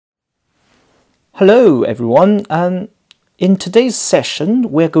Hello everyone, in today's session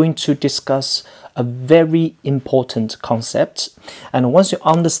we're going to discuss a very important concept, and once you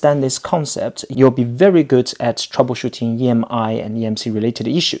understand this concept you'll be very good at troubleshooting EMI and EMC related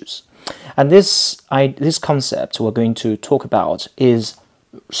issues. And this concept we're going to talk about is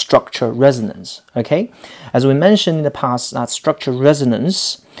structure resonance. Okay, as we mentioned in the past, that structure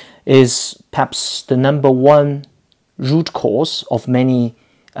resonance is perhaps the number one root cause of many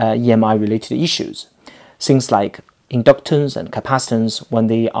EMI related issues. Things like inductance and capacitance, when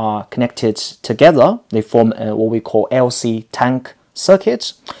they are connected together, they form what we call LC tank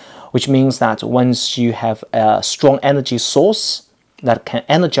circuit, which means that once you have a strong energy source that can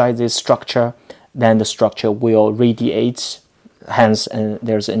energize this structure, then the structure will radiate, hence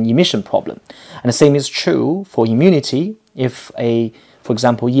there's an emission problem. And the same is true for immunity. If for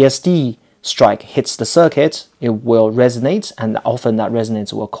example, ESD strike hits the circuit, it will resonate, and often that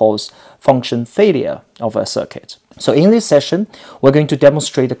resonance will cause function failure of a circuit. So in this session, we're going to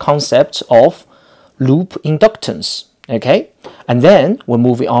demonstrate the concept of loop inductance, okay? And then we're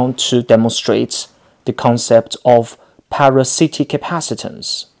moving on to demonstrate the concept of parasitic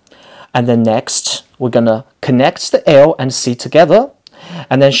capacitance. And then next, we're gonna connect the L and C together,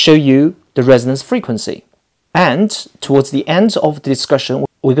 and then show you the resonance frequency. And towards the end of the discussion,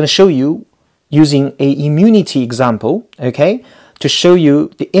 we're going to show you using a immunity example, okay, to show you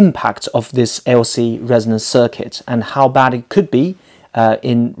the impact of this LC resonance circuit and how bad it could be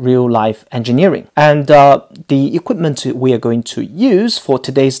in real-life engineering. And the equipment we are going to use for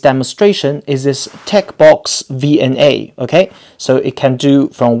today's demonstration is this TechBox VNA, okay? So it can do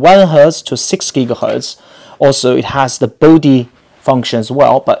from 1 Hz to 6 GHz. Also, it has the body function as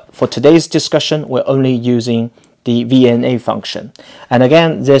well, but for today's discussion, we're only using the VNA function. And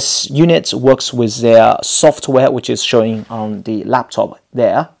again, this unit works with their software, which is showing on the laptop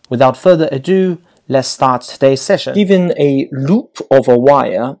there. Without further ado, let's start today's session. Given a loop of a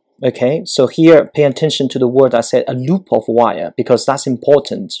wire, okay, so here pay attention to the word I said, a loop of wire, because that's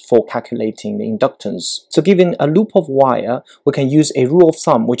important for calculating the inductance. So given a loop of wire, we can use a rule of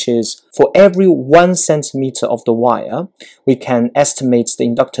thumb, which is for every 1 centimeter of the wire, we can estimate the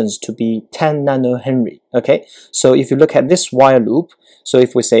inductance to be 10 nanohenry. Okay, so if you look at this wire loop, so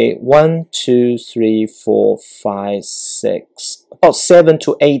if we say 1, 2, 3, 4, 5, 6, about 7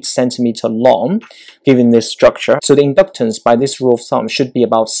 to 8 centimeter long, given this structure, so the inductance by this rule of thumb should be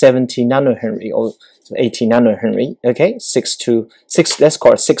about 70 nanohenry or 80 nanohenry. Okay, let's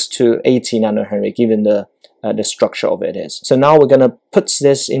call it 6 to 80 nanohenry, given the structure of it is. So now we're gonna put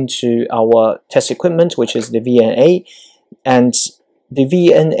this into our test equipment, which is the VNA, and the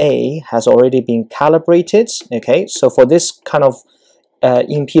VNA has already been calibrated. Okay, so for this kind of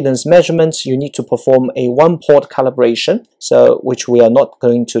impedance measurement, you need to perform a one-port calibration, so which we are not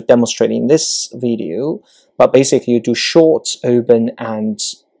going to demonstrate in this video, but basically you do short, open, and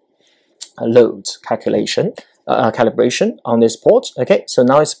load calibration on this port. Okay, so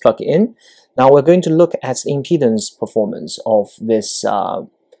now it's plugged in. Now we're going to look at the impedance performance of this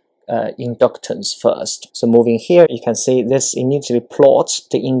inductance first. So moving here, you can see this immediately plots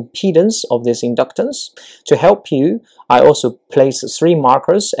the impedance of this inductance. To help you, I also place 3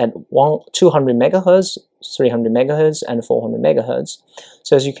 markers at 200 megahertz, 300 megahertz, and 400 megahertz.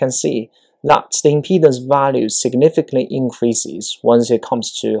 So as you can see, that the impedance value significantly increases once it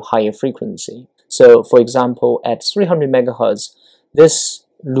comes to higher frequency. So for example, at 300 megahertz, this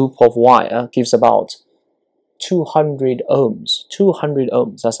loop of wire gives about 200 ohms. 200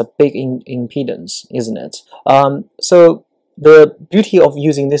 ohms, that's a big impedance, isn't it? So the beauty of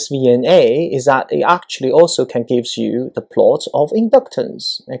using this VNA is that it actually also can give you the plot of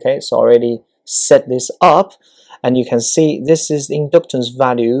inductance. Okay, so already set this up, and you can see this is the inductance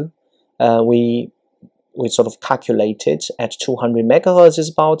value we sort of calculated at 200 megahertz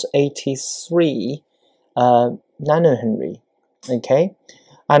is about 83 nanohenry. Okay.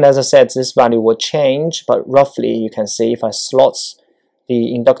 And as I said, this value will change, but roughly you can see if I slot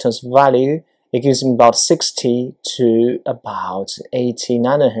the inductance value, it gives me about 60 to about 80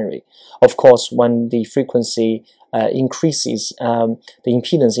 nanohenry. Of course, when the frequency increases, the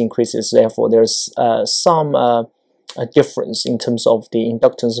impedance increases, therefore there's some difference in terms of the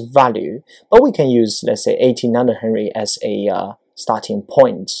inductance value, but we can use, let's say, 80 nanohenry as a starting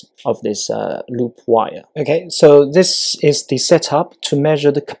point of this loop wire. Okay, so this is the setup to measure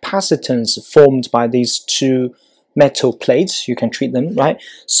the capacitance formed by these 2 metal plates. You can treat them, right?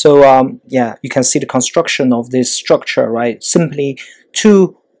 So yeah, you can see the construction of this structure, right? Simply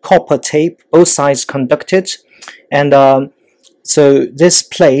 2 copper tape, both sides conducted, and so this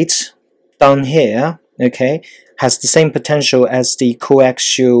plate down here, okay, has the same potential as the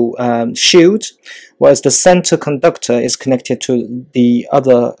coaxial shield, whereas the center conductor is connected to the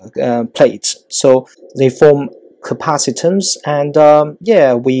other plate. So they form capacitance, and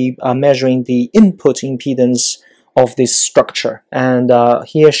yeah, we are measuring the input impedance of this structure, and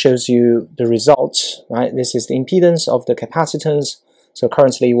here shows you the results, right? This is the impedance of the capacitance. So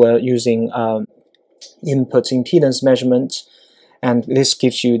currently we're using input impedance measurement, and this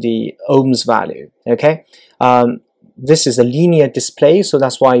gives you the ohms value. Okay, this is a linear display, so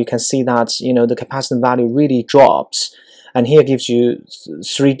that's why you can see that, you know, the capacitance value really drops. And here gives you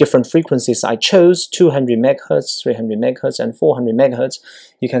 3 different frequencies I chose: 200 megahertz, 300 megahertz, and 400 megahertz.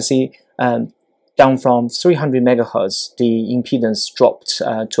 You can see down from 300 megahertz, the impedance dropped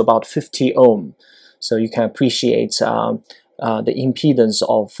to about 50 ohm. So you can appreciate the impedance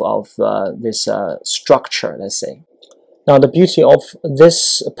of this structure, let's say. Now, the beauty of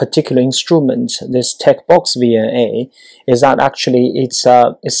this particular instrument, this TechBox VNA, is that actually it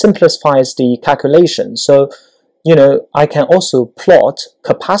simplifies the calculation. So, you know, I can also plot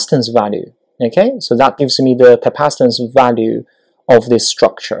capacitance value. Okay, so that gives me the capacitance value of this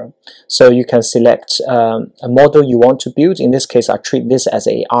structure. So you can select a model you want to build. In this case, I treat this as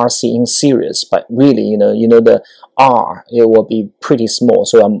a RC in series, but really, you know the R, it will be pretty small.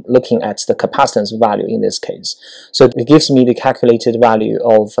 So I'm looking at the capacitance value in this case. So it gives me the calculated value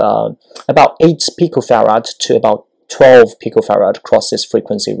of about 8 picofarad to about 12 picofarad across this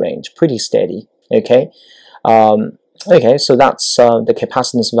frequency range. Pretty steady. Okay. Okay, so that's the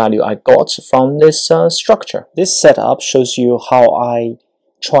capacitance value I got from this structure. This setup shows you how I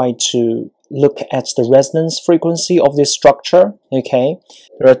try to look at the resonance frequency of this structure. Okay,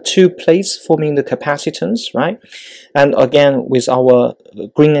 there are 2 plates forming the capacitance, right? And again, with our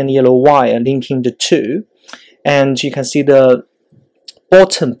green and yellow wire linking the 2, and you can see the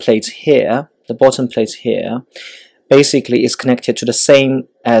bottom plate here. The bottom plate here basically is connected to the same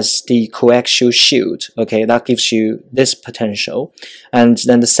as the coaxial shield. Okay, that gives you this potential, and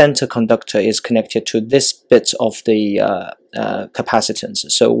then the center conductor is connected to this bit of the capacitance.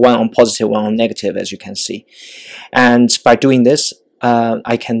 So one on positive, one on negative, as you can see. And by doing this,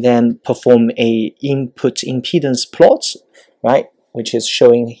 I can then perform a input impedance plot, right, which is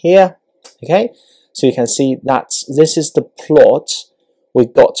showing here. Okay, so you can see that this is the plot we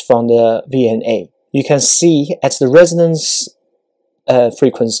got from the VNA. You can see at the resonance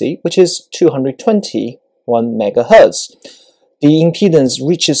frequency, which is 221 megahertz, the impedance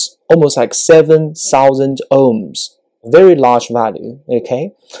reaches almost like 7,000 ohms, very large value.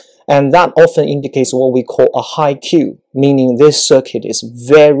 Okay, and that often indicates what we call a high Q, meaning this circuit is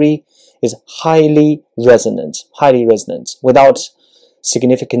highly resonant. Without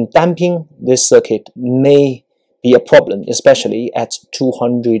significant damping, this circuit may be a problem, especially at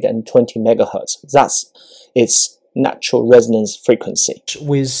 220 megahertz. That's its natural resonance frequency.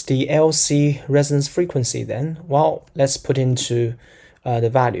 With the LC resonance frequency then, well, let's put into the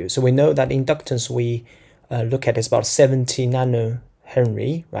value. So we know that inductance we look at is about 70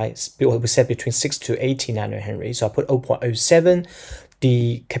 nanohenry, right? We said between 6 to 80 nanohenry. So I put 0.07.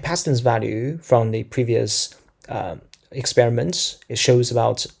 The capacitance value from the previous experiments, it shows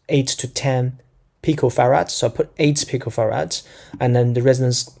about 8 to 10 picofarad, so I put 8 picofarad, and then the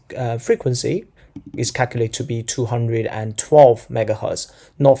resonance frequency is calculated to be 212 megahertz.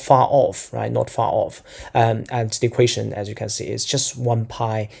 Not far off, right? Not far off. And the equation, as you can see, is just 1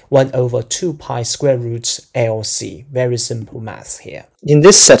 over 2 pi square root LC. Very simple math here. In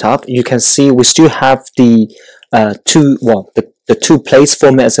this setup, you can see we still have the the 2 plates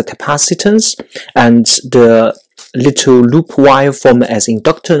formed as a capacitance, and the little loop wire formed as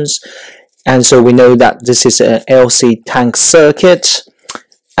inductance. And so we know that this is an LC tank circuit.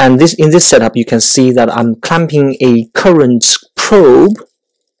 And in this setup, you can see that I'm clamping a current probe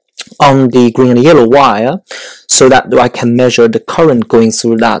on the green and yellow wire so that I can measure the current going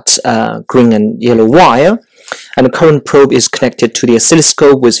through that green and yellow wire. And the current probe is connected to the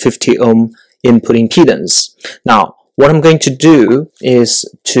oscilloscope with 50 ohm input impedance. Now, what I'm going to do is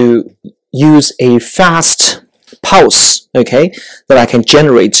to use a fast pulse, okay, that I can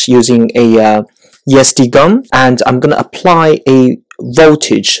generate using a ESD gun, and I'm going to apply a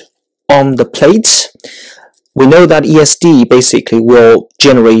voltage on the plate. We know that ESD basically will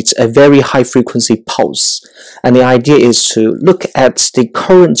generate a very high frequency pulse, and the idea is to look at the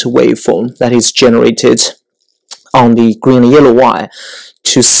current waveform that is generated on the green and yellow wire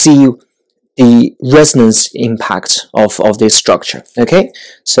to see the resonance impact of this structure. Okay,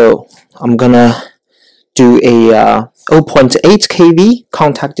 so I'm gonna do a 0.8 kV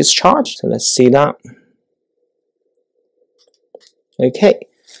contact discharge. So let's see that. Okay,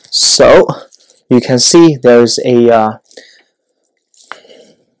 so you can see there's a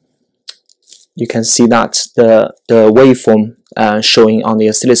you can see that the waveform showing on the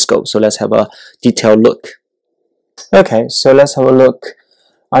oscilloscope. So let's have a detailed look. Okay, so let's have a look.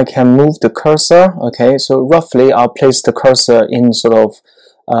 I can move the cursor. Okay, so roughly I'll place the cursor in sort of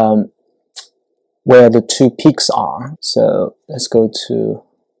where the two peaks are. So let's go to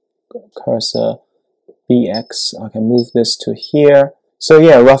cursor BX. I can move this to here. So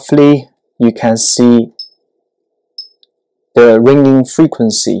yeah, roughly you can see the ringing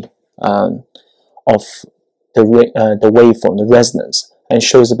frequency of the waveform, the resonance, and it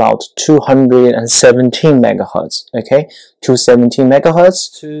shows about 217 megahertz. Okay, 217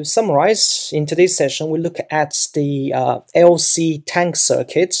 megahertz. To summarize, in today's session, we look at the LC tank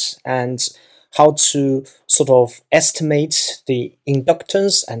circuit and how to sort of estimate the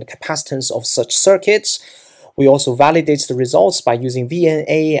inductance and capacitance of such circuits. We also validate the results by using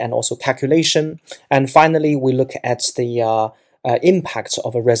VNA and also calculation. And finally, we look at the impact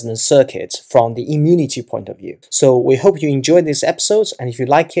of a resonance circuit from the immunity point of view. So we hope you enjoyed this episode, and if you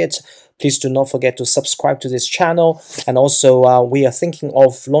like it, please do not forget to subscribe to this channel. And also we are thinking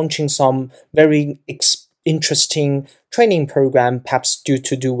of launching some very interesting training program, perhaps due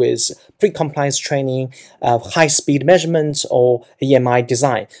to do with pre-compliance training, high-speed measurement, or EMI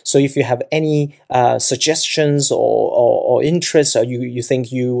design. So if you have any suggestions or interests, or you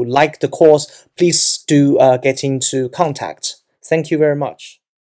think you like the course, please do get into contact. Thank you very much.